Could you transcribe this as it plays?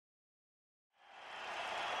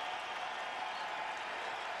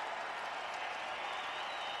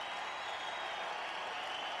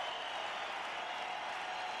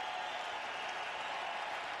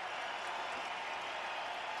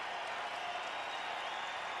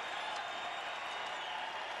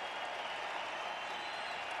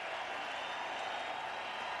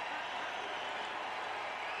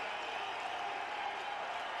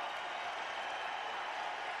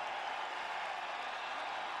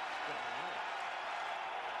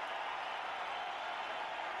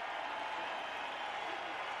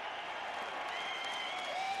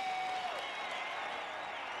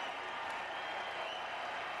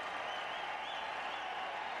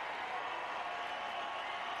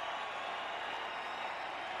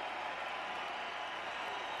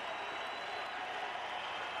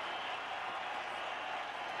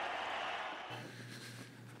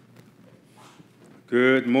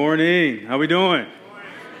Good morning. How we doing?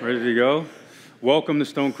 Ready to go? Welcome to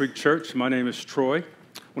Stone Creek Church. My name is Troy.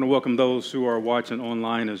 I want to welcome those who are watching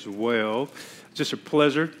online as well. Just a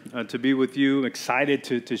pleasure to be with you. I'm excited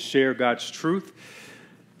to share God's truth.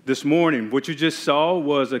 This morning, what you just saw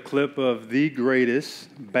was a clip of the greatest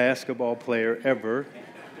basketball player ever.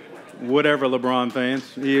 Whatever, LeBron fans.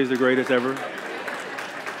 He is the greatest ever.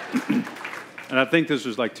 And I think this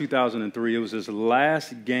was like 2003. It was his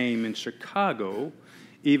last game in Chicago,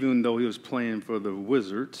 even though he was playing for the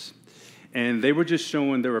Wizards. And they were just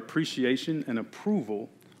showing their appreciation and approval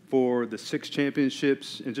for the 6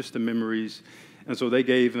 championships and just the memories. And so they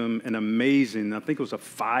gave him an amazing, I think it was a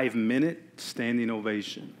 5-minute standing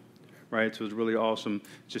ovation, right? So it was really awesome.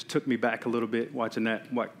 Just took me back a little bit watching that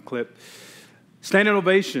clip. Standing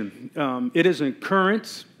ovation, it is an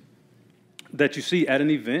occurrence that you see at an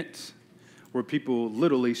event where people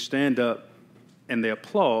literally stand up and they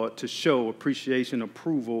applaud to show appreciation,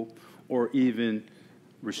 approval, or even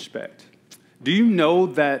respect. Do you know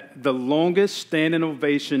that the longest standing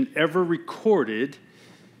ovation ever recorded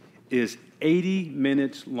is 80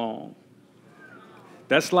 minutes long?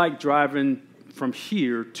 That's like driving from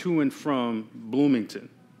here to and from Bloomington,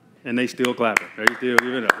 and they still clapping. They still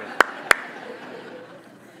give it up.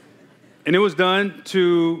 And it was done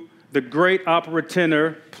to the great opera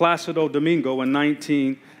tenor Placido Domingo in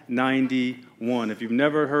 1991. If you've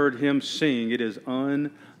never heard him sing, it is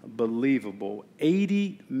unbelievable.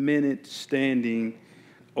 80-minute standing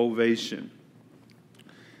ovation.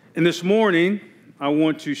 And this morning, I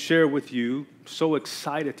want to share with you, so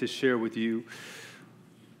excited to share with you,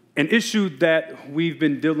 an issue that we've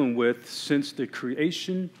been dealing with since the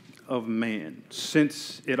creation of man,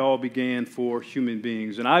 since it all began for human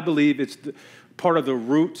beings. And I believe it's part of the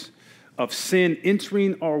root of sin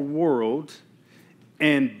entering our world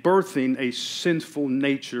and birthing a sinful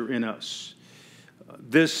nature in us.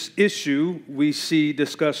 This issue we see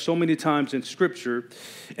discussed so many times in Scripture,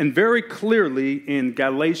 and very clearly in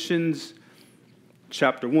Galatians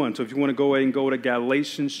chapter 1. So if you want to go ahead and go to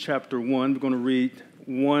Galatians chapter 1, we're going to read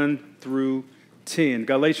 1 through 10.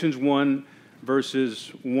 Galatians 1,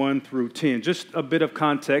 verses 1 through 10. Just a bit of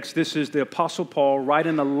context. This is the Apostle Paul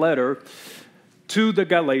writing a letter to the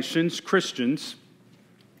Galatians, Christians,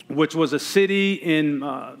 which was a city in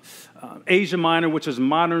Asia Minor, which is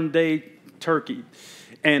modern-day Turkey.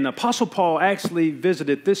 And Apostle Paul actually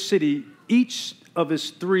visited this city each of his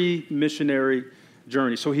 3 missionary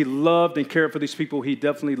journeys. So he loved and cared for these people. He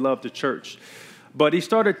definitely loved the church. But he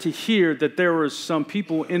started to hear that there were some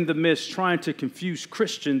people in the midst trying to confuse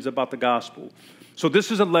Christians about the gospel. So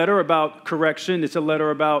this is a letter about correction. It's a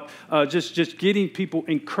letter about just getting people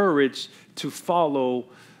encouraged to follow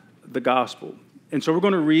the gospel. And so we're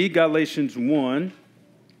going to read Galatians 1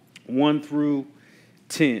 through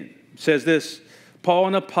 10. It says this: Paul,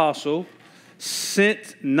 an apostle,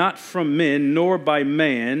 sent not from men nor by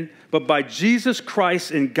man, but by Jesus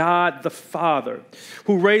Christ and God the Father,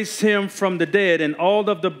 who raised him from the dead, and all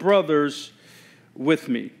of the brothers with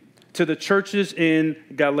me, to the churches in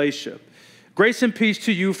Galatia. Grace and peace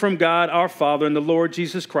to you from God our Father and the Lord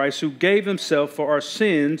Jesus Christ, who gave himself for our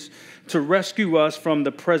sins to rescue us from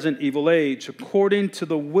the present evil age, according to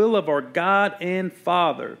the will of our God and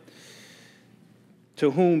Father,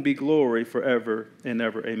 to whom be glory forever and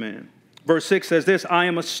ever. Amen. Verse 6 says this: I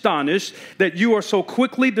am astonished that you are so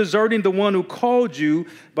quickly deserting the one who called you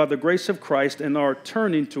by the grace of Christ and are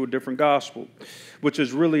turning to a different gospel, which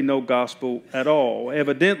is really no gospel at all.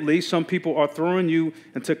 Evidently, some people are throwing you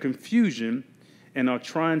into confusion and are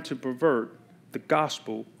trying to pervert the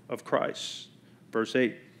gospel of Christ. Verse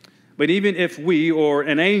 8. But even if we or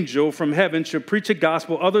an angel from heaven should preach a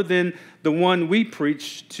gospel other than the one we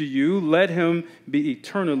preach to you, let him be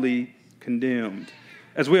eternally condemned.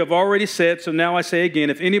 As we have already said, so now I say again,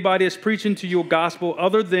 if anybody is preaching to you a gospel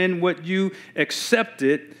other than what you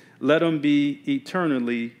accepted, let him be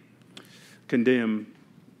eternally condemned.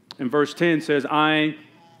 And verse 10 says, am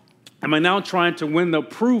I now trying to win the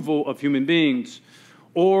approval of human beings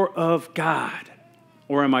or of God?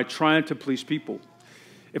 Or am I trying to please people?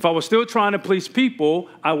 If I was still trying to please people,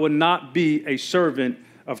 I would not be a servant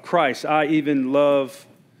of Christ. I even love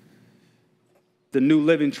the New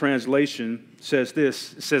Living Translation says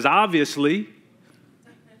this. It says, obviously,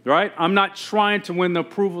 right? I'm not trying to win the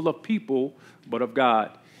approval of people, but of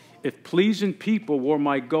God. If pleasing people were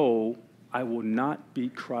my goal, I will not be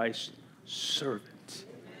Christ's servant.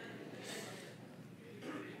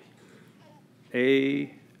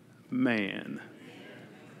 Amen.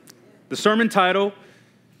 The sermon title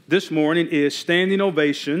this morning is Standing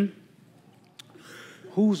Ovation.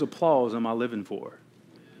 Whose applause am I living for?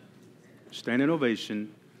 Standing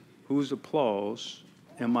ovation. Whose applause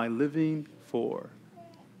am I living for?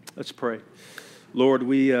 Let's pray. Lord,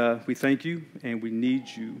 we thank you and we need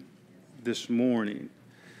you this morning.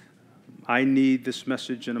 I need this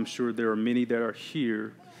message, and I'm sure there are many that are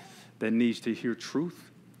here that needs to hear truth.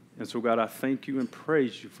 And so, God, I thank you and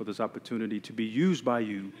praise you for this opportunity to be used by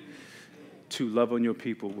you to love on your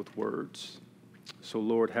people with words. So,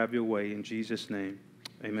 Lord, have your way in Jesus' name.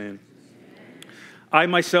 Amen. I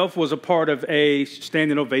myself was a part of a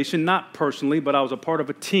standing ovation, not personally, but I was a part of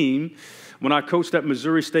a team. When I coached at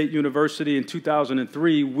Missouri State University in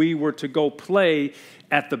 2003, we were to go play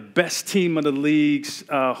at the best team of the league's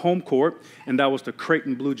home court, and that was the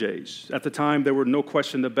Creighton Blue Jays. At the time, there were no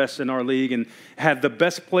question the best in our league, and had the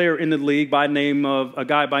best player in the league by name of a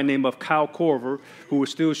guy by name of Kyle Korver, who was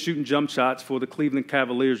still shooting jump shots for the Cleveland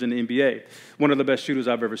Cavaliers in the NBA. One of the best shooters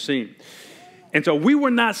I've ever seen. And so we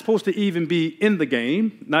were not supposed to even be in the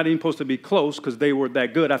game, not even supposed to be close because they were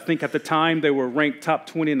that good. I think at the time they were ranked top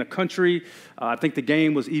 20 in the country. I think the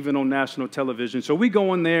game was even on national television. So we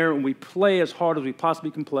go in there and we play as hard as we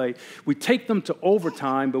possibly can play. We take them to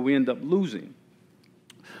overtime, but we end up losing.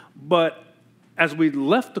 But as we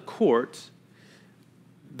left the court,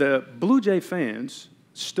 the Blue Jay fans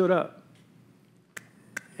stood up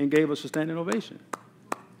and gave us a standing ovation.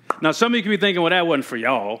 Now, some of you could be thinking, well, that wasn't for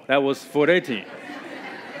y'all. That was for their team.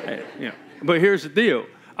 Hey, But here's the deal.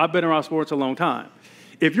 I've been around sports a long time.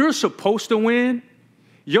 If you're supposed to win,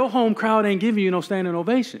 your home crowd ain't giving you no standing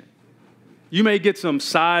ovation. You may get some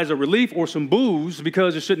sighs of relief or some boos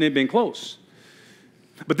because it shouldn't have been close.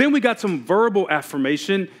 But then we got some verbal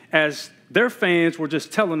affirmation as their fans were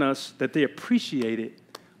just telling us that they appreciated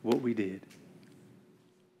what we did.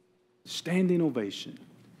 Standing ovation.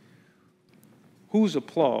 Whose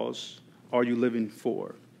applause are you living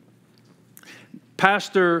for?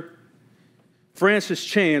 Pastor Francis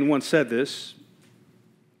Chan once said this.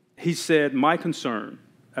 He said, my concern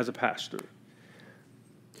as a pastor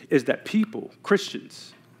is that people,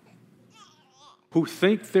 Christians, who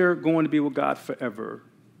think they're going to be with God forever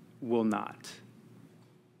will not.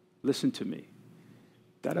 Listen to me.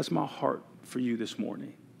 That is my heart for you this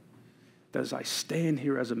morning. That as I stand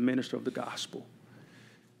here as a minister of the gospel,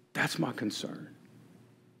 that's my concern.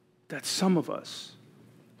 That some of us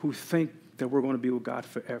who think that we're going to be with God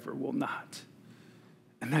forever will not.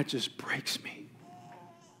 And that just breaks me.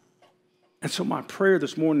 And so my prayer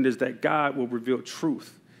this morning is that God will reveal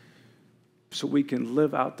truth so we can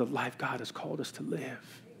live out the life God has called us to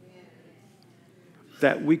live.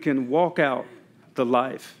 That we can walk out the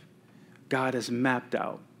life God has mapped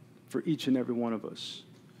out for each and every one of us.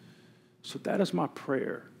 So that is my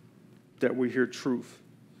prayer, that we hear truth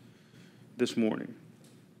this morning.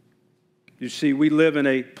 You see, we live in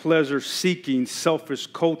a pleasure-seeking, selfish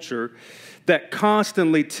culture that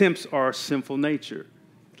constantly tempts our sinful nature,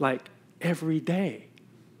 like every day.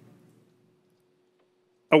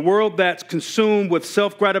 A world that's consumed with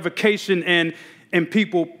self-gratification and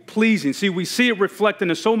people-pleasing. See, we see it reflected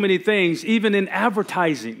in so many things, even in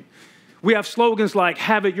advertising. We have slogans like,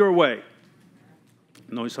 have it your way.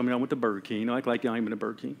 I know some of y'all went to Burger King. Like y'all ain't been to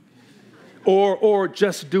Burger King. Or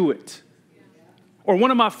just do it. Or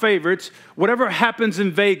one of my favorites, whatever happens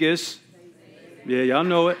in Vegas. Yeah, y'all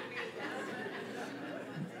know it.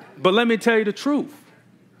 But let me tell you the truth.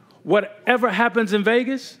 Whatever happens in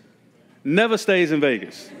Vegas never stays in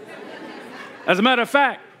Vegas. As a matter of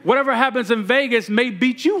fact, whatever happens in Vegas may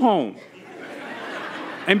beat you home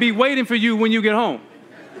and be waiting for you when you get home.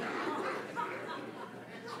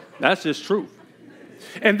 That's just truth.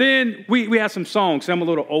 And then we had some songs. I'm a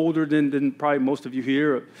little older than probably most of you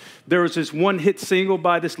here. There was this one hit single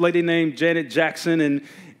by this lady named Janet Jackson,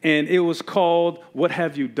 and it was called What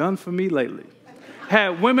Have You Done For Me Lately?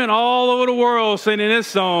 Had women all over the world singing this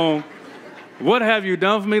song, What Have You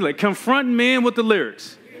Done For Me Lately? Confronting men with the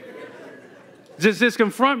lyrics. Just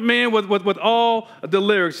confront men with all the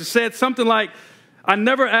lyrics. It said something like, I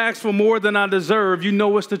never asked for more than I deserve. You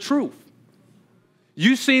know it's the truth.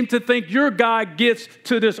 You seem to think your God gets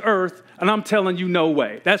to this earth, and I'm telling you, no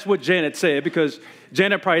way. That's what Janet said, because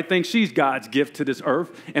Janet probably thinks she's God's gift to this earth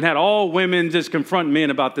and had all women just confront men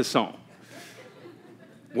about this song.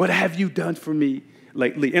 What have you done for me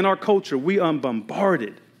lately? In our culture, we are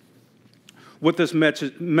bombarded with this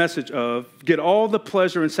message of get all the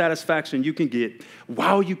pleasure and satisfaction you can get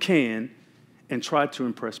while you can and try to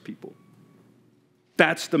impress people.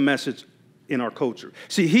 That's the message in our culture.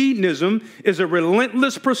 See, hedonism is a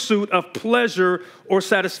relentless pursuit of pleasure or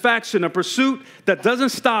satisfaction, a pursuit that doesn't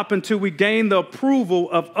stop until we gain the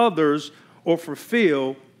approval of others or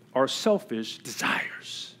fulfill our selfish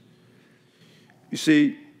desires. You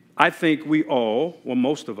see, I think we all, well,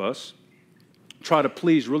 most of us, try to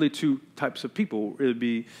please really two types of people. It would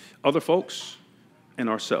be other folks and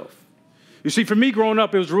ourselves. You see, for me growing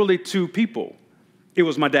up, it was really two people. It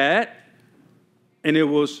was my dad, and it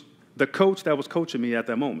was the coach that was coaching me at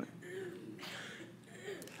that moment.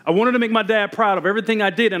 I wanted to make my dad proud of everything I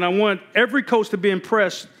did, and I want every coach to be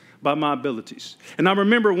impressed by my abilities. And I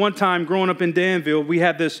remember one time growing up in Danville, we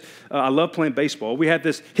had this, I love playing baseball, we had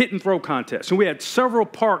this hit and throw contest. And we had several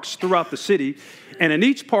parks throughout the city. And in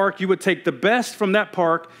each park, you would take the best from that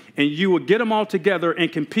park and you would get them all together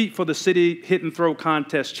and compete for the city hit and throw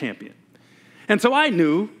contest champion. And so I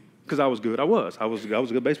knew, because I was good, I was a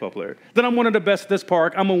good baseball player, that I'm one of the best at this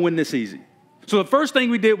park, I'm gonna win this easy. So the first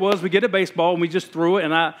thing we did was we get a baseball and we just threw it,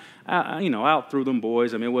 and I out-threw them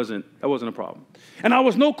boys. I mean, that wasn't a problem. And I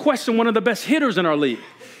was no question one of the best hitters in our league.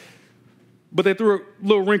 But they threw a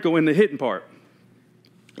little wrinkle in the hitting part.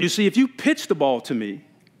 You see, if you pitch the ball to me,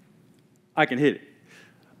 I can hit it.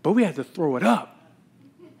 But we had to throw it up.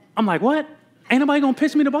 I'm like, what? Ain't nobody gonna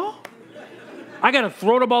pitch me the ball? I got to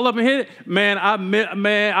throw the ball up and hit it? Man,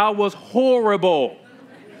 I was horrible.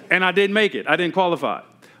 And I didn't make it. I didn't qualify.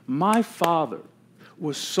 My father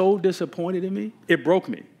was so disappointed in me, it broke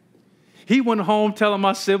me. He went home telling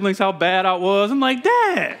my siblings how bad I was. I'm like,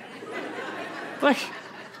 Dad. But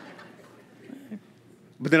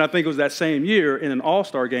then I think it was that same year in an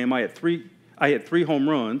all-star game, I had three home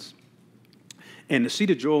runs. And to see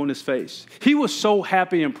the joy on his face, he was so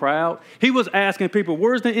happy and proud. He was asking people,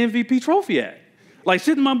 where's the MVP trophy at? Like,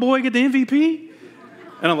 shouldn't my boy get the MVP?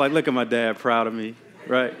 And I'm like, look at my dad, proud of me,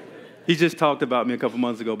 right? He just talked about me a couple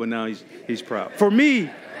months ago, but now he's proud. For me,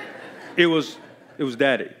 it was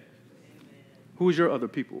Daddy. Who is your other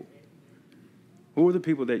people? Who are the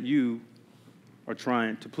people that you are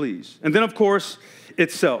trying to please? And then, of course,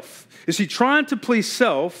 it's self. You see, trying to please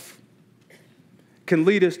self can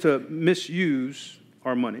lead us to misuse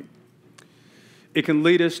our money. It can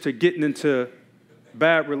lead us to getting into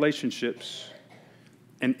bad relationships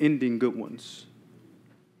and ending good ones.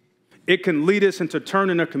 It can lead us into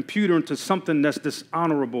turning a computer into something that's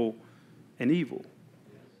dishonorable and evil.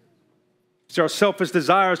 So our selfish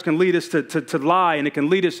desires can lead us to lie, and it can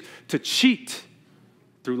lead us to cheat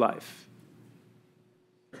through life.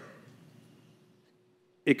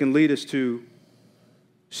 It can lead us to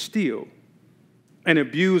steal and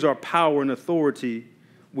abuse our power and authority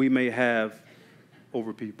we may have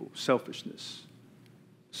over people. Selfishness,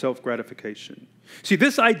 self-gratification. See,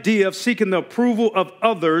 this idea of seeking the approval of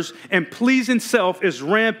others and pleasing self is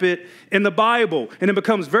rampant in the Bible, and it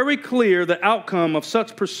becomes very clear the outcome of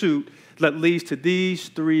such pursuit that leads to these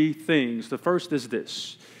three things. The first is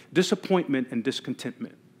this: disappointment and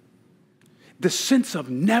discontentment. The sense of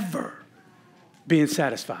never being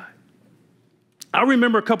satisfied. I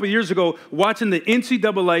remember a couple of years ago watching the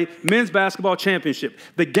NCAA men's basketball championship.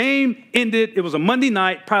 The game ended, it was a Monday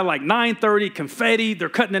night, probably like 9:30, confetti, they're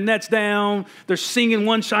cutting the nets down, they're singing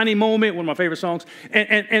One Shiny Moment, one of my favorite songs,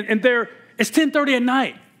 and it's 10:30 at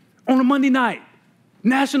night on a Monday night.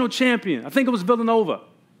 National champion, I think it was Villanova.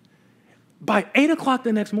 By 8 o'clock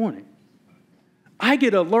the next morning, I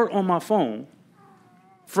get an alert on my phone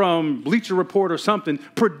from Bleacher Report or something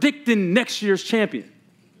predicting next year's champion.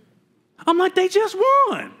 I'm like, they just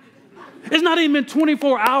won. It's not even been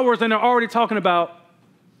 24 hours and they're already talking about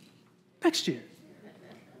next year.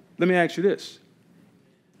 Let me ask you this.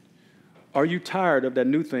 Are you tired of that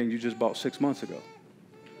new thing you just bought 6 months ago?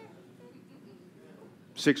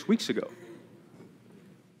 6 weeks ago?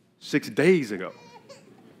 6 days ago?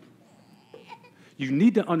 You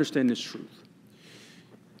need to understand this truth.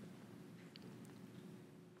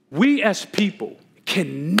 We as people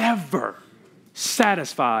can never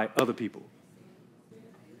satisfy other people.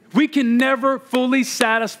 We can never fully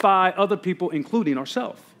satisfy other people, including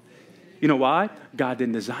ourselves. You know why? God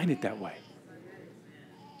didn't design it that way.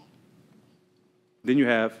 Then you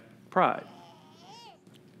have pride.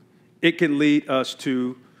 It can lead us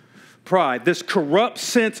to pride, this corrupt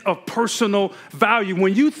sense of personal value.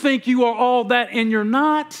 When you think you are all that and you're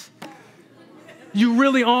not, you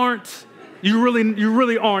really aren't. You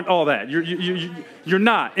really aren't all that. You're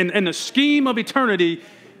not. In the scheme of eternity,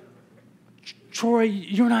 Troy,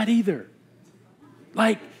 you're not either.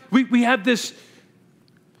 Like, we have this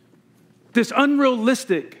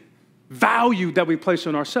unrealistic value that we place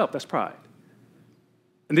on ourselves. That's pride.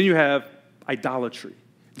 And then you have idolatry,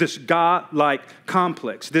 this God-like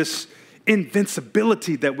complex, this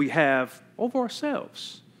invincibility that we have over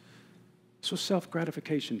ourselves. That's what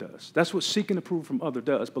self-gratification does. That's what seeking approval from others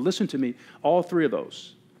does. But listen to me, all three of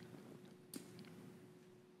those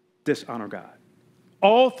dishonor God.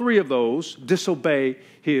 All three of those disobey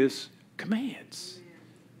his commands.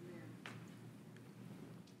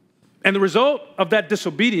 And the result of that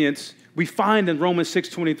disobedience we find in Romans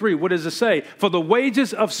 6:23. What does it say? For the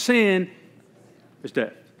wages of sin is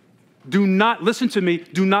death. Do not, listen to me,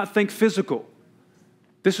 do not think physical.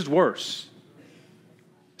 This is worse.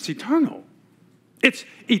 It's eternal. It's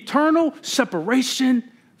eternal separation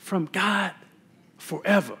from God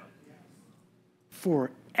forever.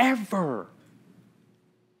 Forever.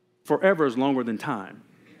 Forever is longer than time.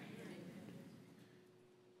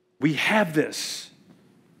 We have this.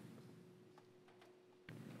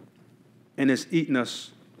 And it's eating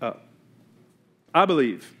us up. I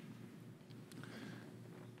believe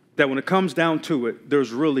that when it comes down to it,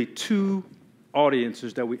 there's really two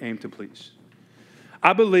audiences that we aim to please.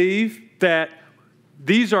 I believe that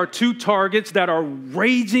these are two targets that are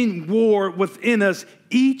raging war within us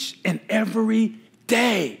each and every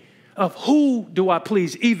day of who do I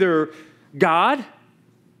please, either God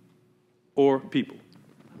or people.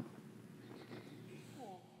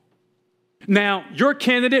 Now, your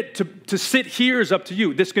candidate to sit here is up to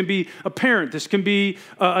you. This can be a parent. This can be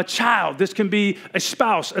a child. This can be a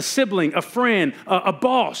spouse, a sibling, a friend, a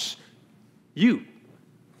boss. You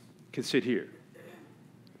can sit here.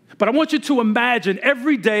 But I want you to imagine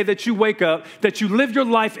every day that you wake up, that you live your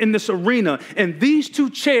life in this arena, and these two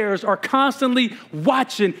chairs are constantly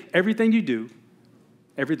watching everything you do,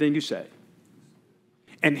 everything you say.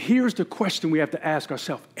 And here's the question we have to ask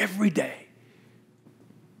ourselves every day.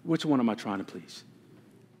 Which one am I trying to please?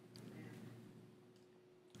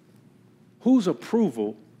 Whose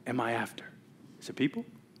approval am I after? Is it people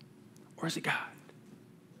or is it God?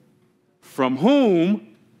 From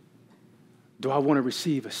whom do I want to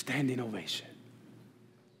receive a standing ovation?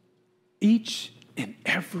 Each and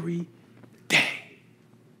every day.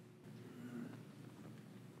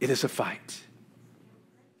 It is a fight.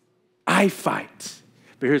 I fight.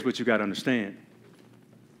 But here's what you got to understand.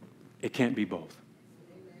 It can't be both.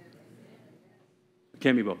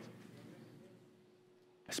 Can't be both. It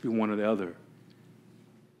has to be one or the other.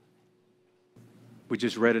 We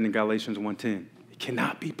just read it in Galatians 1:10. It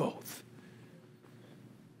cannot be both.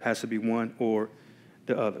 It has to be one or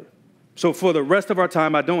the other. So for the rest of our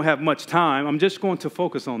time, I don't have much time. I'm just going to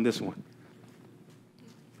focus on this one.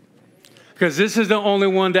 Because this is the only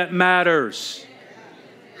one that matters.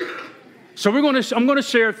 So I'm going to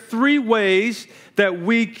share 3 ways that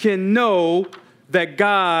we can know that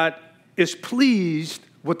God is pleased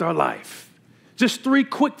with our life. Just 3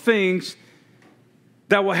 quick things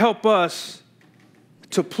that will help us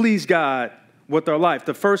to please God with our life.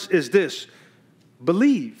 The first is this: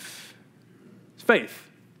 believe. It's faith.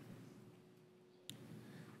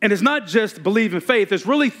 And it's not just believe in faith. There's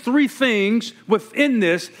really 3 things within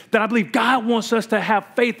this that I believe God wants us to have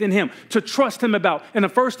faith in him, to trust him about. And the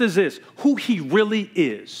first is this: who he really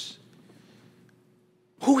is.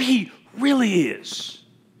 Who he really is.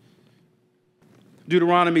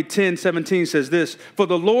 Deuteronomy 10:17 says this: for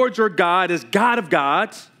the Lord your God is God of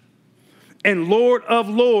gods and Lord of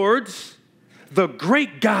lords, the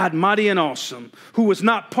great God, mighty and awesome, who is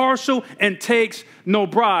not partial and takes no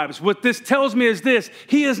bribes. What this tells me is this: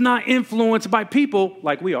 he is not influenced by people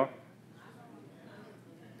like we are.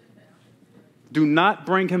 Do not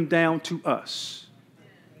bring him down to us.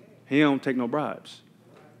 He don't take no bribes.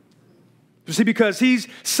 You see, because he's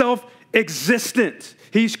self-existent.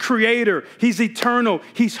 He's creator. He's eternal.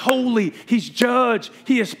 He's holy. He's judge.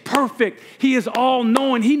 He is perfect. He is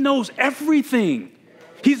all-knowing. He knows everything.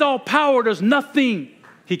 He's all-power. There's nothing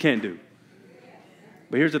he can't do.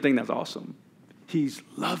 But here's the thing that's awesome. He's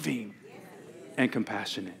loving and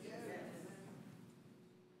compassionate.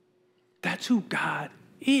 That's who God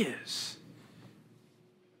is,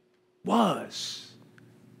 was,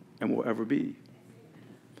 and will ever be.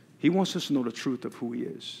 He wants us to know the truth of who he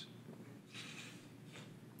is.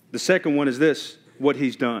 The second one is this: what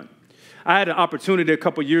he's done. I had an opportunity a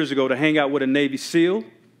couple years ago to hang out with a Navy SEAL.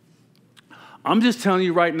 I'm just telling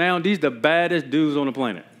you right now, these are the baddest dudes on the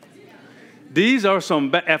planet. These are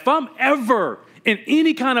some if I'm ever in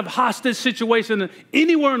any kind of hostage situation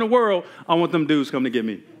anywhere in the world, I want them dudes come to get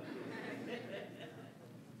me.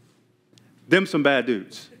 Them some bad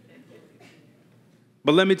dudes.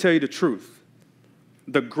 But let me tell you the truth.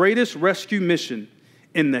 The greatest rescue mission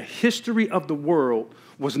in the history of the world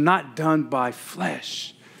was not done by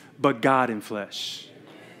flesh, but God in flesh.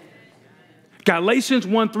 Galatians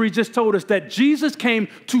 1:3 just told us that Jesus came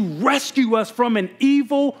to rescue us from an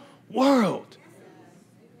evil world.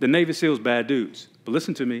 The Navy SEALs, bad dudes. But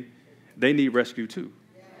listen to me, they need rescue too.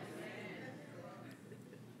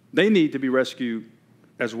 They need to be rescued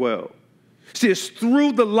as well. See, it's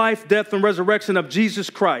through the life, death, and resurrection of Jesus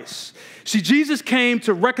Christ. See, Jesus came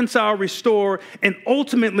to reconcile, restore, and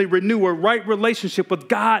ultimately renew a right relationship with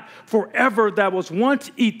God forever that was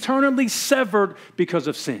once eternally severed because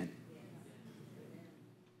of sin.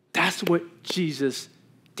 That's what Jesus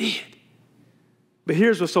did. But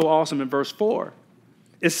here's what's so awesome in verse 4.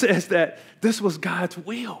 It says that this was God's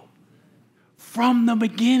will from the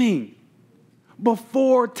beginning,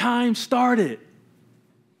 before time started.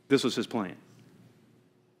 This was his plan.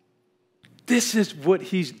 This is what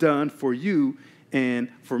he's done for you and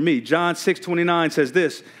for me. John 6:29 says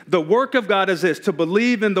this, the work of God is this, to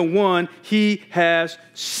believe in the one he has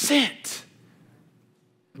sent.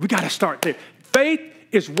 We got to start there. Faith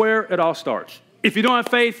is where it all starts. If you don't have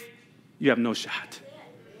faith, you have no shot.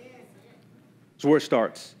 It's where it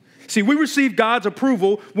starts. See, we receive God's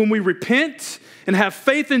approval when we repent and have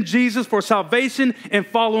faith in Jesus for salvation and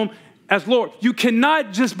follow him as Lord. You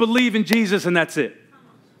cannot just believe in Jesus and that's it.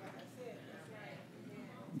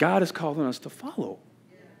 God is calling us to follow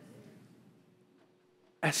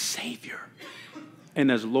as Savior and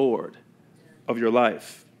as Lord of your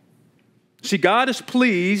life. See, God is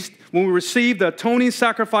pleased when we receive the atoning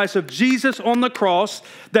sacrifice of Jesus on the cross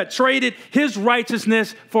that traded his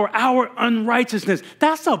righteousness for our unrighteousness.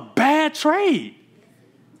 That's a bad trade.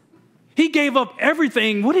 He gave up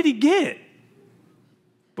everything. What did he get?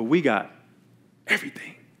 But we got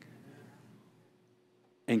everything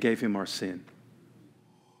and gave him our sin.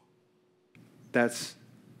 That's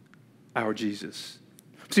our Jesus.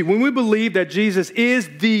 See, when we believe that Jesus is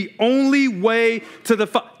the only way to the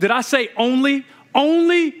Father, did I say only?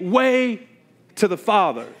 Only way to the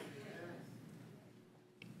Father.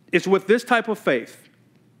 It's with this type of faith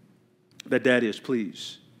that Daddy is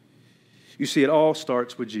pleased. You see, it all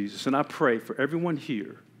starts with Jesus. And I pray for everyone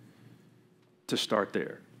here to start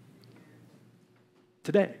there.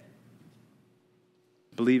 Today,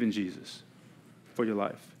 believe in Jesus for your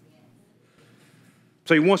life.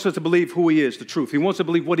 So he wants us to believe who he is, the truth. He wants us to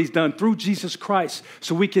believe what he's done through Jesus Christ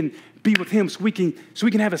so we can be with him, so we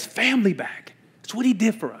can have his family back. That's what he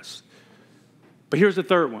did for us. But here's the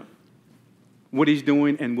third one, what he's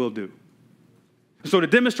doing and will do. So to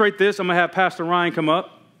demonstrate this, I'm going to have Pastor Ryan come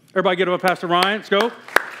up. Everybody get up, Pastor Ryan. Let's go.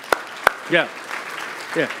 Yeah.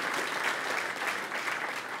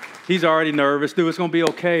 He's already nervous. Dude, it's going to be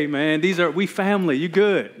okay, man. We family. You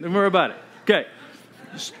good. Don't worry about it. Okay.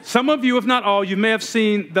 Some of you, if not all, you may have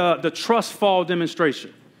seen the trust fall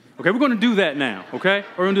demonstration. Okay, we're going to do that now, okay?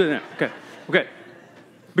 We're going to do that now, okay.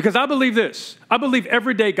 Because I believe this. I believe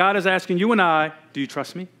every day God is asking you and I, do you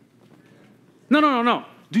trust me? No.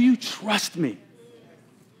 Do you trust me?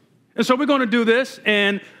 And so we're going to do this,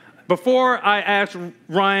 and before I ask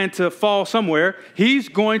Ryan to fall somewhere, he's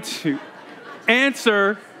going to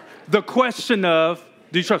answer the question of,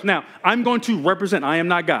 do you trust me? Now, I'm going to represent. I am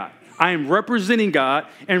not God. I am representing God,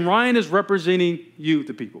 and Ryan is representing you,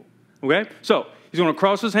 the people, okay? So he's going to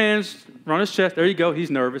cross his hands, run his chest. There you go. He's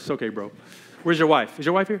nervous. Okay, bro. Where's your wife? Is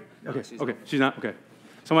your wife here? Okay, okay. She's not? Okay.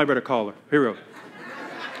 Somebody better call her. Here we go.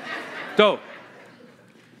 So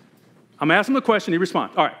I'm going to ask him a question. He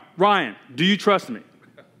responds. All right, Ryan, do you trust me?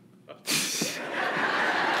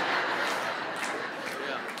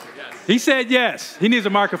 He said yes. He needs a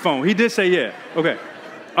microphone. He did say yeah. Okay.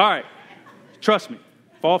 All right. Trust me.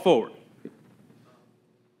 Fall forward.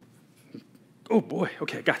 Oh, boy.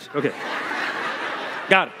 Okay, got you. Okay.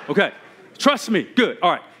 Got it. Okay. Trust me. Good.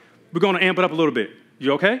 All right. We're going to amp it up a little bit.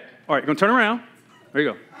 You okay? All right. You're going to turn around. There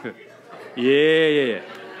you go. Good. Yeah.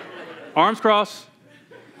 Arms crossed.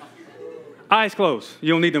 Eyes closed.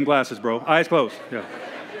 You don't need them glasses, bro. Eyes closed. Yeah.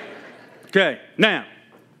 Okay. Now,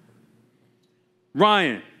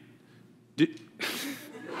 Ryan, do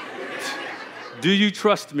you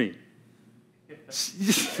trust me?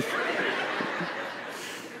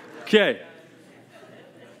 Okay.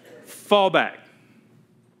 Fall back.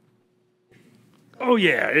 Oh,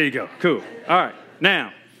 yeah. There you go. Cool. All right.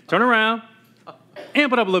 Now, turn around.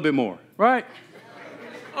 Amp it up a little bit more, right?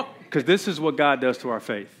 Because this is what God does to our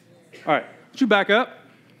faith. All right. Would you back up?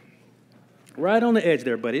 Right on the edge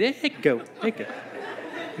there, buddy. There you go. There you go.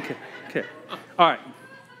 Okay. All right.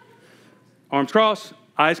 Arms crossed.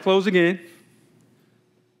 Eyes closed again.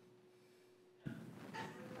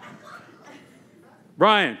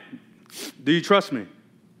 Brian, do you trust me?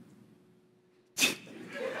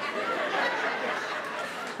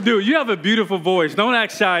 Dude, you have a beautiful voice. Don't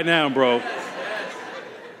act shy now, bro.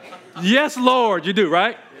 Yes, Lord, you do,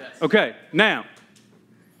 right? Yes. Okay, now,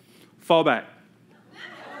 fall back.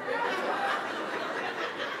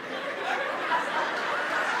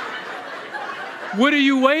 What are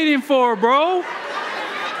you waiting for, bro?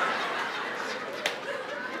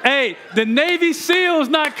 Hey, the Navy SEAL's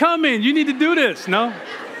not coming. You need to do this. No?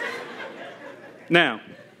 Now,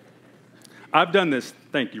 I've done this.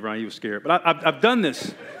 Thank you, Ryan. You were scared. But I've done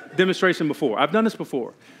this demonstration before. I've done this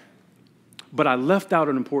before. But I left out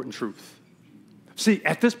an important truth. See,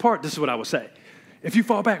 at this part, this is what I would say. If you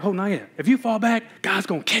fall back, hold on, yeah. If you fall back, God's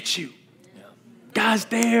going to catch you. God's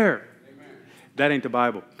there. That ain't the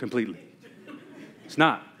Bible completely. It's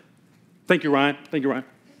not. Thank you, Ryan. Thank you, Ryan.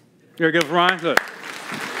 You're good for Ryan? Look.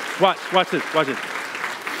 Watch this. Watch this.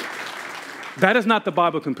 That is not the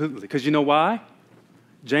Bible completely. Because you know why?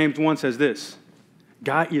 James 1 says this.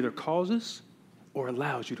 God either causes or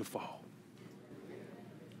allows you to fall.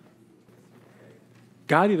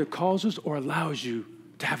 God either causes or allows you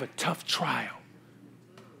to have a tough trial.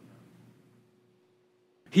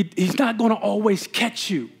 He's not going to always catch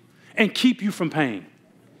you and keep you from pain.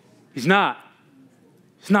 He's not.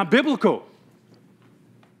 It's not biblical.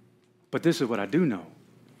 But this is what I do know.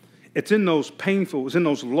 It's in those painful, it's in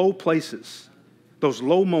those low places, those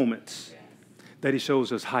low moments that he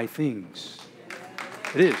shows us high things.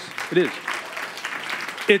 It is. It is.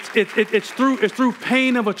 It's through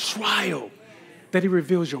pain of a trial that he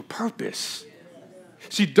reveals your purpose.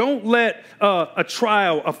 See, don't let a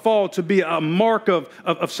trial, a fall to be a mark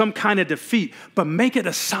of some kind of defeat, but make it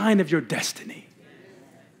a sign of your destiny.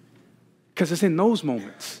 Because it's in those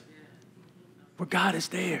moments where God is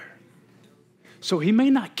there. So he may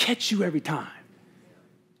not catch you every time,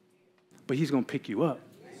 but he's going to pick you up.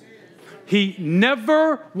 He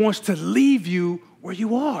never wants to leave you where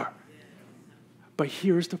you are. But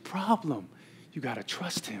here's the problem. You got to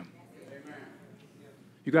trust him.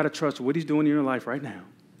 You got to trust what he's doing in your life right now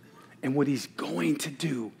and what he's going to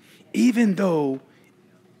do, even though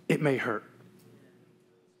it may hurt.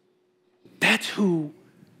 That's who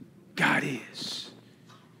God is.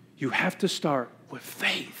 You have to start with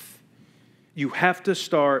faith. You have to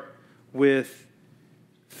start with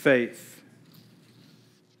faith.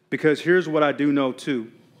 Because here's what I do know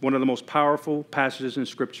too. One of the most powerful passages in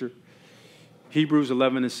Scripture, Hebrews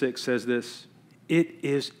 11:6 says this. It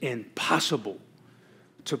is impossible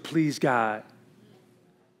to please God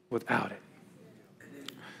without it.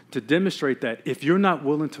 To demonstrate that, if you're not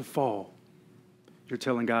willing to fall, you're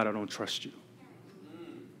telling God, I don't trust you.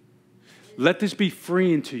 Let this be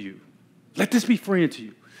freeing to you. Let this be freeing to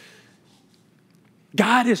you.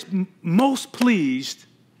 God is most pleased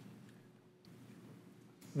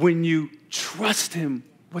when you trust him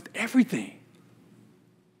with everything.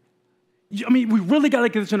 I mean, we really got to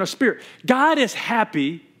get this in our spirit. God is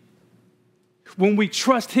happy when we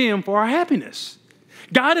trust him for our happiness.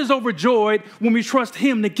 God is overjoyed when we trust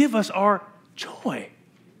him to give us our joy.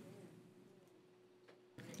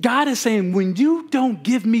 God is saying, when you don't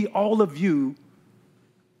give me all of you,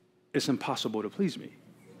 it's impossible to please me.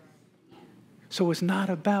 So it's not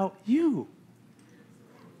about you.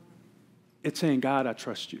 It's saying, God, I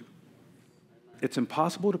trust you. It's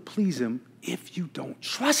impossible to please him if you don't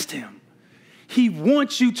trust him. He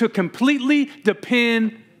wants you to completely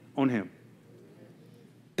depend on him.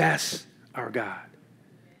 That's our God.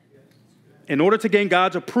 In order to gain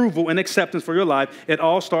God's approval and acceptance for your life, it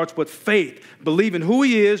all starts with faith. Believing who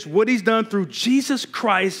he is, what he's done through Jesus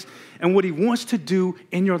Christ, and what he wants to do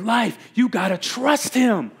in your life. You got to trust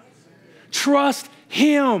him. Trust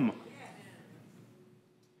him.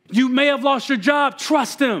 You may have lost your job.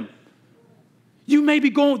 Trust him. You may be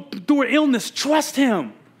going through an illness. Trust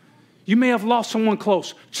him. You may have lost someone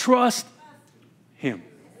close. Trust him.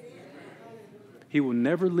 He will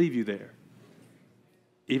never leave you there,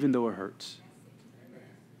 even though it hurts.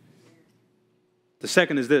 The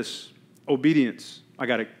second is this, obedience. I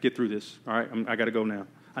got to get through this, all right? I got to go now.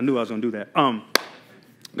 I knew I was going to do that.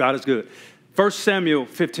 God is good. 1 Samuel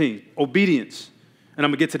 15, obedience. And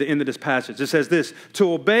I'm going to get to the end of this passage. It says this,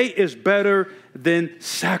 to obey is better than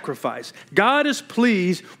sacrifice. God is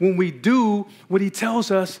pleased when we do what he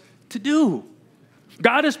tells us to do.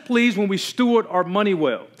 God is pleased when we steward our money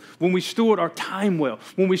well, when we steward our time well,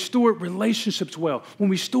 when we steward relationships well, when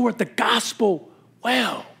we steward the gospel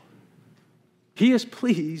well. He is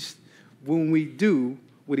pleased when we do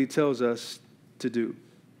what he tells us to do.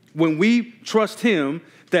 When we trust him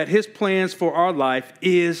that his plans for our life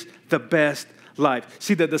is the best life.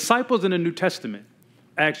 See, the disciples in the New Testament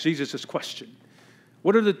asked Jesus this question.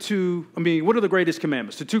 What are the greatest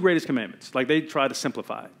commandments? The two greatest commandments. Like they try to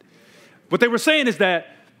simplify it. What they were saying is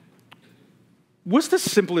that, what's the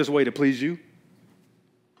simplest way to please you?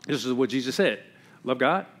 This is what Jesus said. Love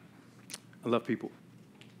God and love people.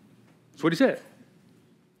 That's what he said.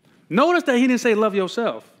 Notice that he didn't say love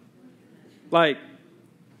yourself. Like,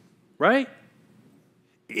 right?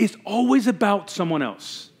 It's always about someone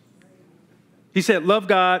else. He said, love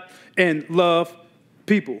God and love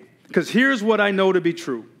people. Because here's what I know to be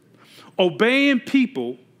true. Obeying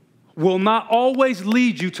people will not always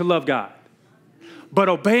lead you to love God. But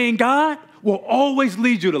obeying God will always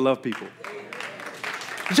lead you to love people.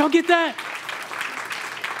 Did y'all get that?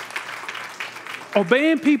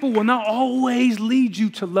 Obeying people will not always lead you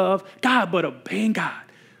to love God, but obeying God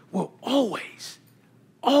will always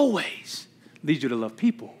lead you to love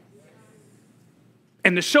people.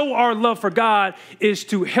 And to show our love for God is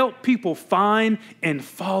to help people find and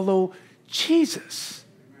follow Jesus.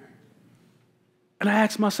 And I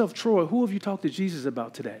asked myself, Troy, who have you talked to Jesus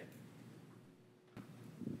about today?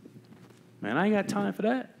 Man, I ain't got time for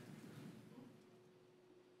that.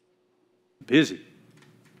 Busy.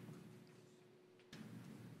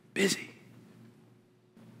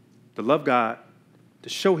 To love God, to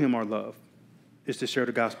show him our love, is to share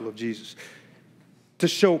the gospel of Jesus. To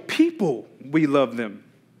show people we love them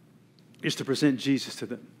is to present Jesus to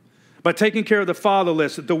them. By taking care of the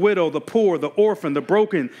fatherless, the widow, the poor, the orphan, the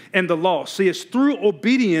broken, and the lost. See, it's through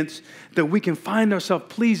obedience that we can find ourselves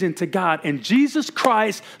pleasing to God. And Jesus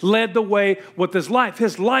Christ led the way with his life.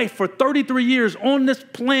 His life for 33 years on this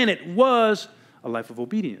planet was a life of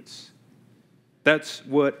obedience. That's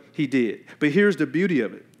what he did. But here's the beauty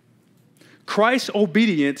of it. Christ's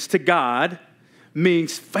obedience to God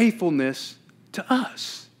means faithfulness to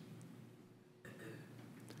us.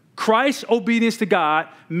 Christ's obedience to God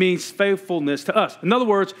means faithfulness to us. In other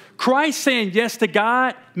words, Christ saying yes to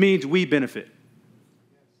God means we benefit.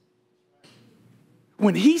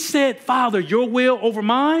 When he said, Father, your will over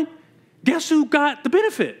mine, guess who got the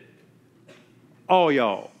benefit? All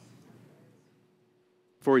y'all.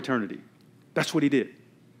 For eternity. That's what he did.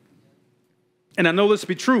 And I know this to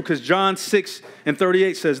be true because John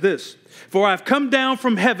 6:38 says this. For I have come down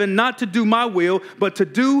from heaven not to do my will, but to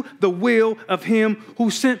do the will of him who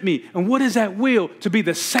sent me. And what is that will? To be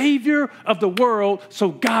the Savior of the world so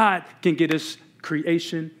God can get his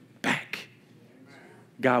creation back.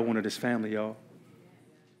 God wanted his family, y'all.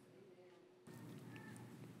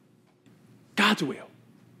 God's will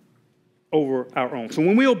over our own. So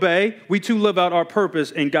when we obey, we too live out our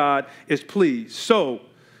purpose and God is pleased. So,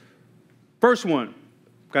 first one,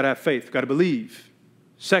 got to have faith, got to believe.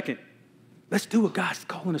 Second, let's do what God's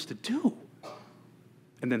calling us to do.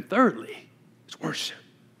 And then thirdly, it's worship.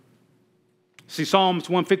 See, Psalms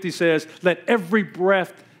 150 says, let every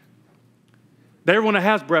breath, that everyone that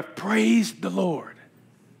has breath, praise the Lord.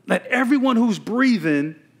 Let everyone who's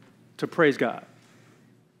breathing to praise God.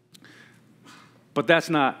 But that's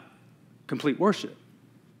not complete worship.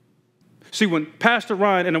 See, when Pastor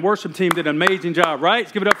Ryan and the worship team did an amazing job, right?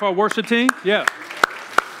 Let's give it up for our worship team. Yeah.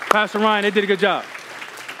 Pastor Ryan, they did a good job.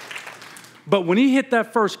 But when he hit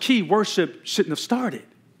that first key, worship shouldn't have started.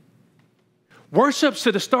 Worship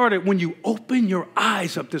should have started when you open your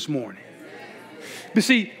eyes up this morning. But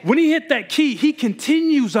see, when he hit that key, he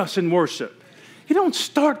continues us in worship. He don't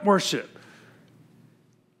start worship.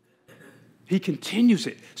 He continues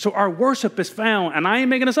it. So our worship is found, and I ain't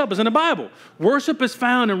making this up, it's in the Bible. Worship is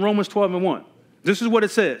found in Romans 12:1. This is what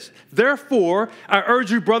it says. Therefore, I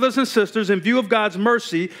urge you, brothers and sisters, in view of God's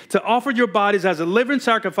mercy, to offer your bodies as a living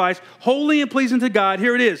sacrifice, holy and pleasing to God.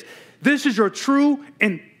 Here it is. This is your true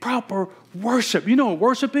and proper worship. You know what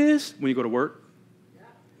worship is? When you go to work,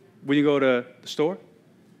 when you go to the store,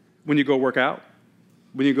 when you go work out,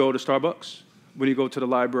 when you go to Starbucks, when you go to the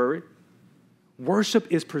library. Worship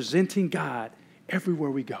is presenting God everywhere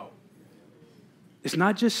we go. It's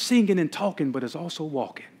not just singing and talking, but it's also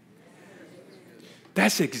walking.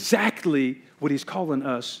 That's exactly what he's calling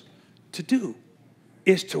us to do,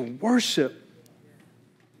 is to worship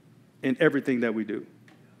in everything that we do.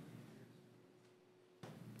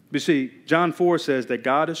 You see, John 4 says that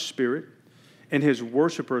God is spirit, and his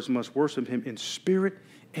worshipers must worship him in spirit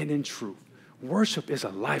and in truth. Worship is a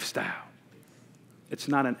lifestyle. It's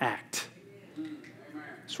not an act.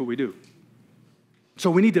 That's what we do. So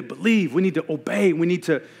we need to believe, we need to obey, we need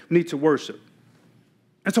to worship.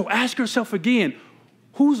 And so ask yourself again,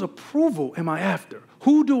 whose approval am I after?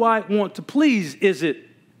 Who do I want to please? Is it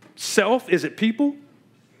self? Is it people?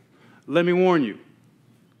 Let me warn you.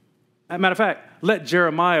 As a matter of fact, let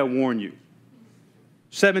Jeremiah warn you.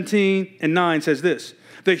 17:9 says this.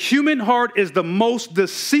 The human heart is the most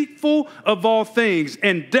deceitful of all things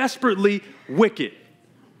and desperately wicked.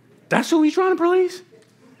 That's who he's trying to please?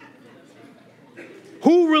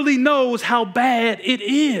 Who really knows how bad it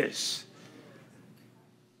is?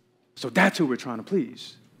 So that's who we're trying to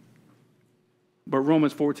please. But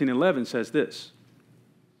Romans 14:11 says this.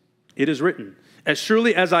 It is written, as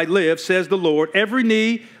surely as I live, says the Lord, every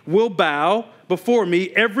knee will bow before me.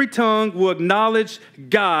 Every tongue will acknowledge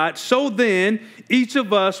God. So then, each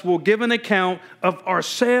of us will give an account of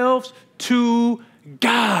ourselves to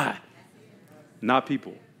God, not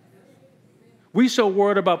people. We so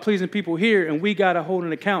worried about pleasing people here, and we got to hold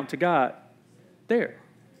an account to God there.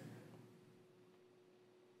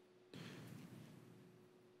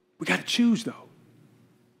 We got to choose, though.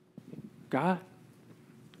 God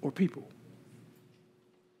or people.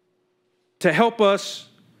 To help us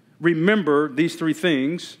remember these three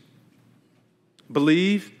things: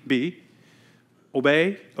 believe, B;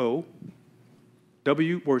 obey, O;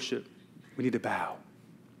 W, worship. We need to bow.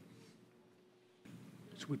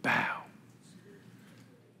 So we bow.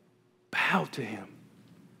 Bow to him.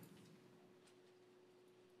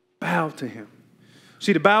 Bow to him.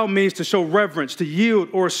 See, to bow means to show reverence, to yield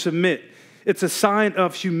or submit. It's a sign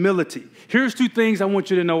of humility. Here's two things I want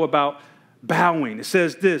you to know about bowing. It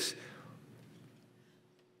says this: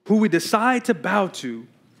 who we decide to bow to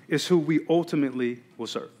is who we ultimately will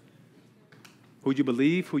serve. Who you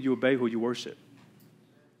believe, who you obey, who you worship.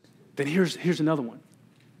 Then here's another one.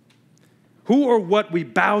 Who or what we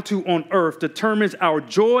bow to on earth determines our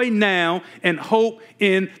joy now and hope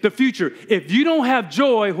in the future. If you don't have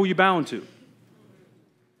joy, who are you bowing to?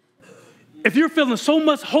 If you're feeling so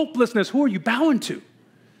much hopelessness, who are you bowing to?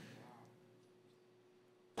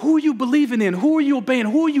 Who are you believing in? Who are you obeying?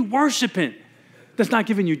 Who are you worshiping that's not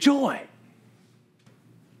giving you joy?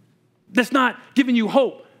 That's not giving you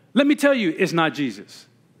hope? Let me tell you, it's not Jesus.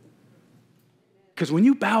 Because when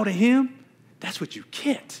you bow to him, that's what you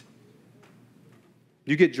get.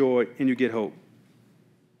 You get joy and you get hope.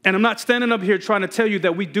 And I'm not standing up here trying to tell you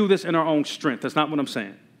that we do this in our own strength. That's not what I'm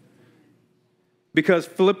saying. Because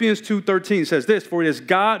Philippians 2:13 says this: for it is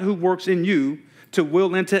God who works in you to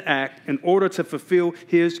will and to act in order to fulfill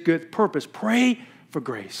his good purpose. Pray for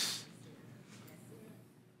grace.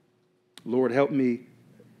 Lord, help me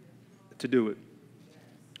to do it.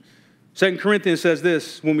 2 Corinthians says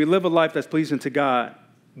this: when we live a life that's pleasing to God,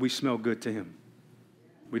 we smell good to him.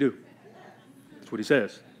 We do. That's what he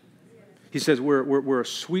says. He says we're a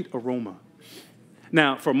sweet aroma.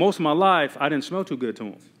 Now, for most of my life, I didn't smell too good to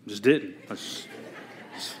him. Just didn't.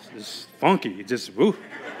 It's funky. It just, woo.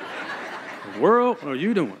 What the world are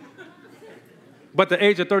you doing? But at the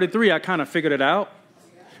age of 33, I kind of figured it out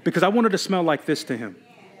because I wanted to smell like this to him.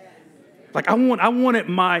 Like I wanted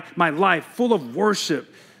my life full of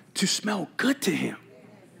worship to smell good to him.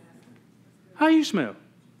 How you smell?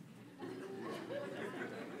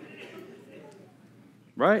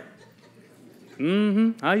 Right?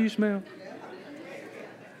 How you smell?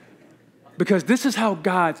 Because this is how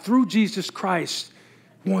God, through Jesus Christ,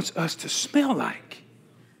 wants us to smell like.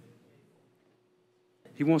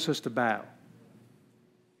 He wants us to bow.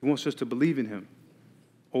 He wants us to believe in him,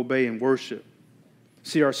 obey and worship.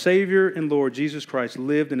 See, our Savior and Lord Jesus Christ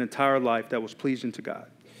lived an entire life that was pleasing to God.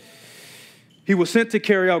 He was sent to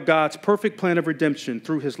carry out God's perfect plan of redemption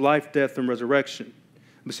through his life, death, and resurrection.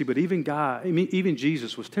 But even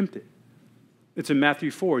Jesus was tempted. It's in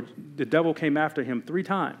Matthew 4. The devil came after him 3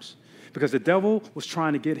 times because the devil was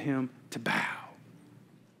trying to get him to bow,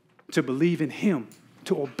 to believe in him,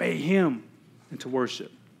 to obey him, and to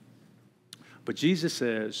worship. But Jesus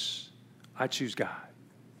says, I choose God.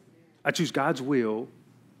 I choose God's will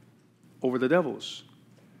over the devil's.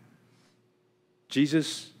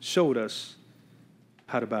 Jesus showed us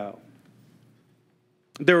how to bow.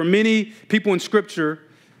 There are many people in Scripture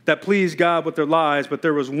that please God with their lives, but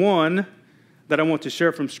there was one that I want to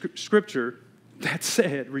share from Scripture that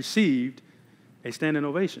said, received a standing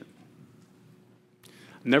ovation.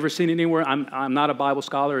 Never seen it anywhere. I'm not a Bible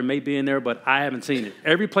scholar. It may be in there, but I haven't seen it.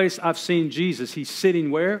 Every place I've seen Jesus, he's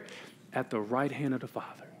sitting where? At the right hand of the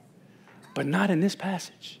Father. But not in this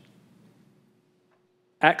passage.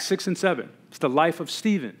 Acts 6 and 7. It's the life of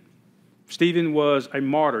Stephen. Stephen was a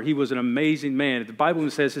martyr. He was an amazing man. The Bible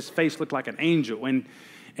says his face looked like an angel. And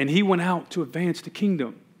he went out to advance the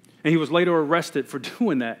kingdom. And he was later arrested for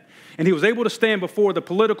doing that. And he was able to stand before the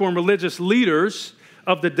political and religious leaders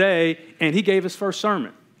of the day, and he gave his first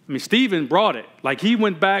sermon. I mean, Stephen brought it. Like, he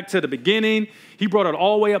went back to the beginning. He brought it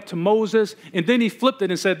all the way up to Moses. And then he flipped it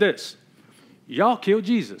and said this: y'all killed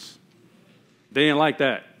Jesus. They didn't like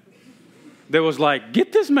that. They was like,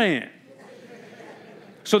 get this man.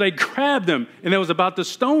 So they grabbed him, and they was about to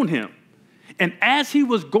stone him. And as he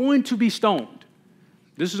was going to be stoned,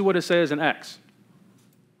 this is what it says in Acts.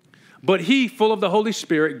 But he, full of the Holy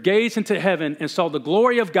Spirit, gazed into heaven and saw the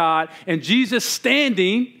glory of God and Jesus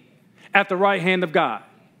standing at the right hand of God.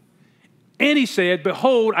 And he said,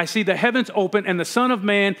 behold, I see the heavens open and the Son of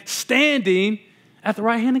Man standing at the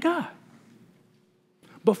right hand of God.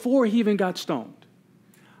 Before he even got stoned.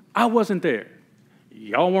 I wasn't there.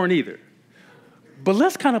 Y'all weren't either. But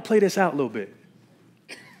let's kind of play this out a little bit.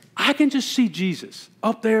 I can just see Jesus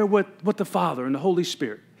up there with the Father and the Holy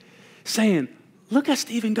Spirit saying, look at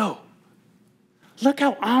Stephen go. Look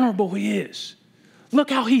how honorable he is. Look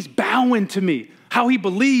how he's bowing to me, how he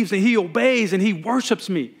believes and he obeys and he worships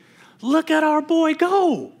me. Look at our boy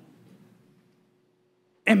go.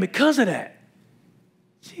 And because of that,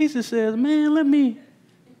 Jesus says, man, let me.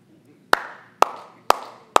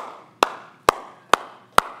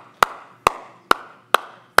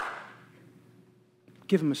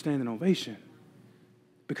 Give him a standing ovation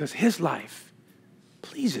because his life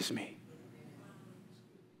pleases me.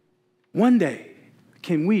 One day,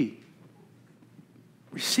 can we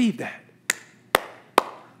receive that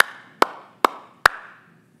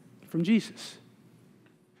from Jesus?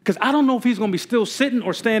 Because I don't know if he's going to be still sitting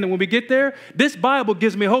or standing when we get there. This Bible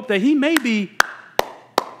gives me hope that he may be.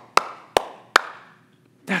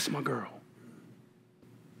 That's my girl.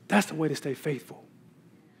 That's the way to stay faithful.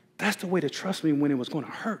 That's the way to trust me when it was going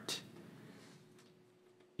to hurt.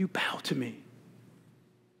 You bow to me.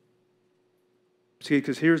 See,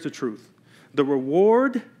 because here's the truth. The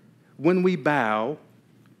reward when we bow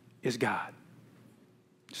is God.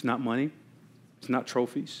 It's not money. It's not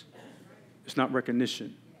trophies. It's not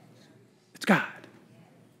recognition. It's God.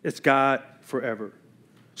 It's God forever.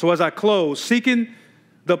 So as I close, seeking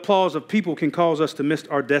the applause of people can cause us to miss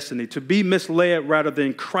our destiny, to be misled rather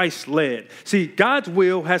than Christ-led. See, God's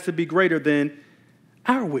will has to be greater than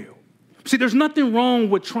our will. See, there's nothing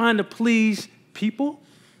wrong with trying to please people,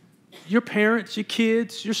 your parents, your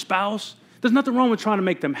kids, your spouse. There's nothing wrong with trying to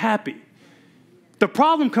make them happy. The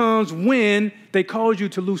problem comes when they cause you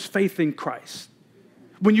to lose faith in Christ,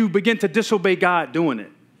 when you begin to disobey God doing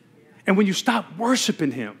it, and when you stop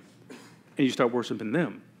worshiping him and you start worshiping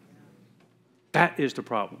them. That is the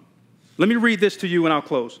problem. Let me read this to you and I'll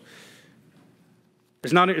close.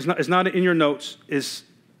 It's not in your notes. It's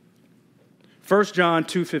 1 John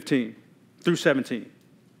 2:15 through 17.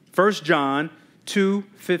 1 John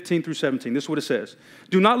 2:15 through 17. This is what it says.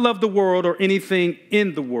 Do not love the world or anything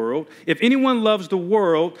in the world. If anyone loves the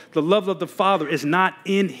world, the love of the Father is not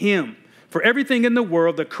in him. For everything in the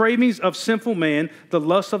world, the cravings of sinful man, the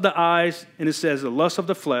lust of the eyes, and it says the lust of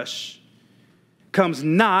the flesh, comes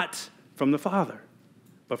not from the Father,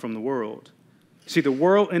 but from the world. See, the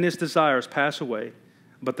world and its desires pass away,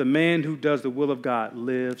 but the man who does the will of God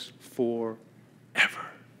lives forever.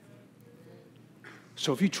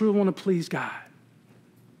 So if you truly want to please God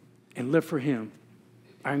and live for him,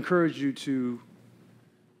 I encourage you to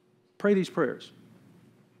pray these prayers.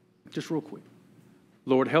 Just real quick.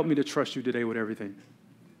 Lord, help me to trust you today with everything.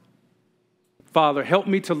 Father, help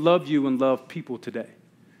me to love you and love people today.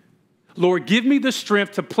 Lord, give me the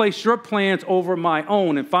strength to place your plans over my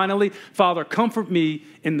own. And finally, Father, comfort me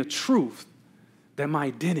in the truth that my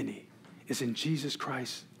identity is in Jesus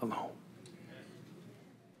Christ alone.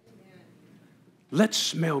 Let's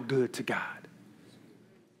smell good to God.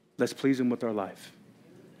 Let's please him with our life.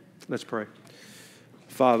 Let's pray.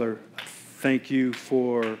 Father, thank you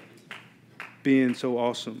for being so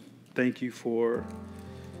awesome. Thank you for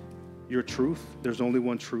your truth. There's only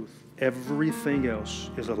one truth. Everything else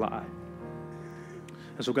is a lie.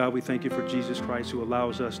 And so, God, we thank you for Jesus Christ who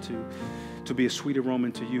allows us to be a sweet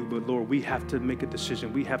aroma to you. But, Lord, we have to make a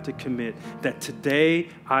decision. We have to commit that today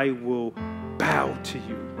I will bow to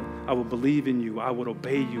you. I will believe in you. I will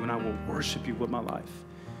obey you, and I will worship you with my life.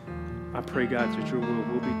 I pray, God, that your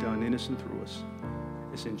will be done in us and through us.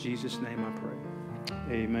 It's in Jesus' name I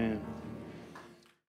pray. Amen.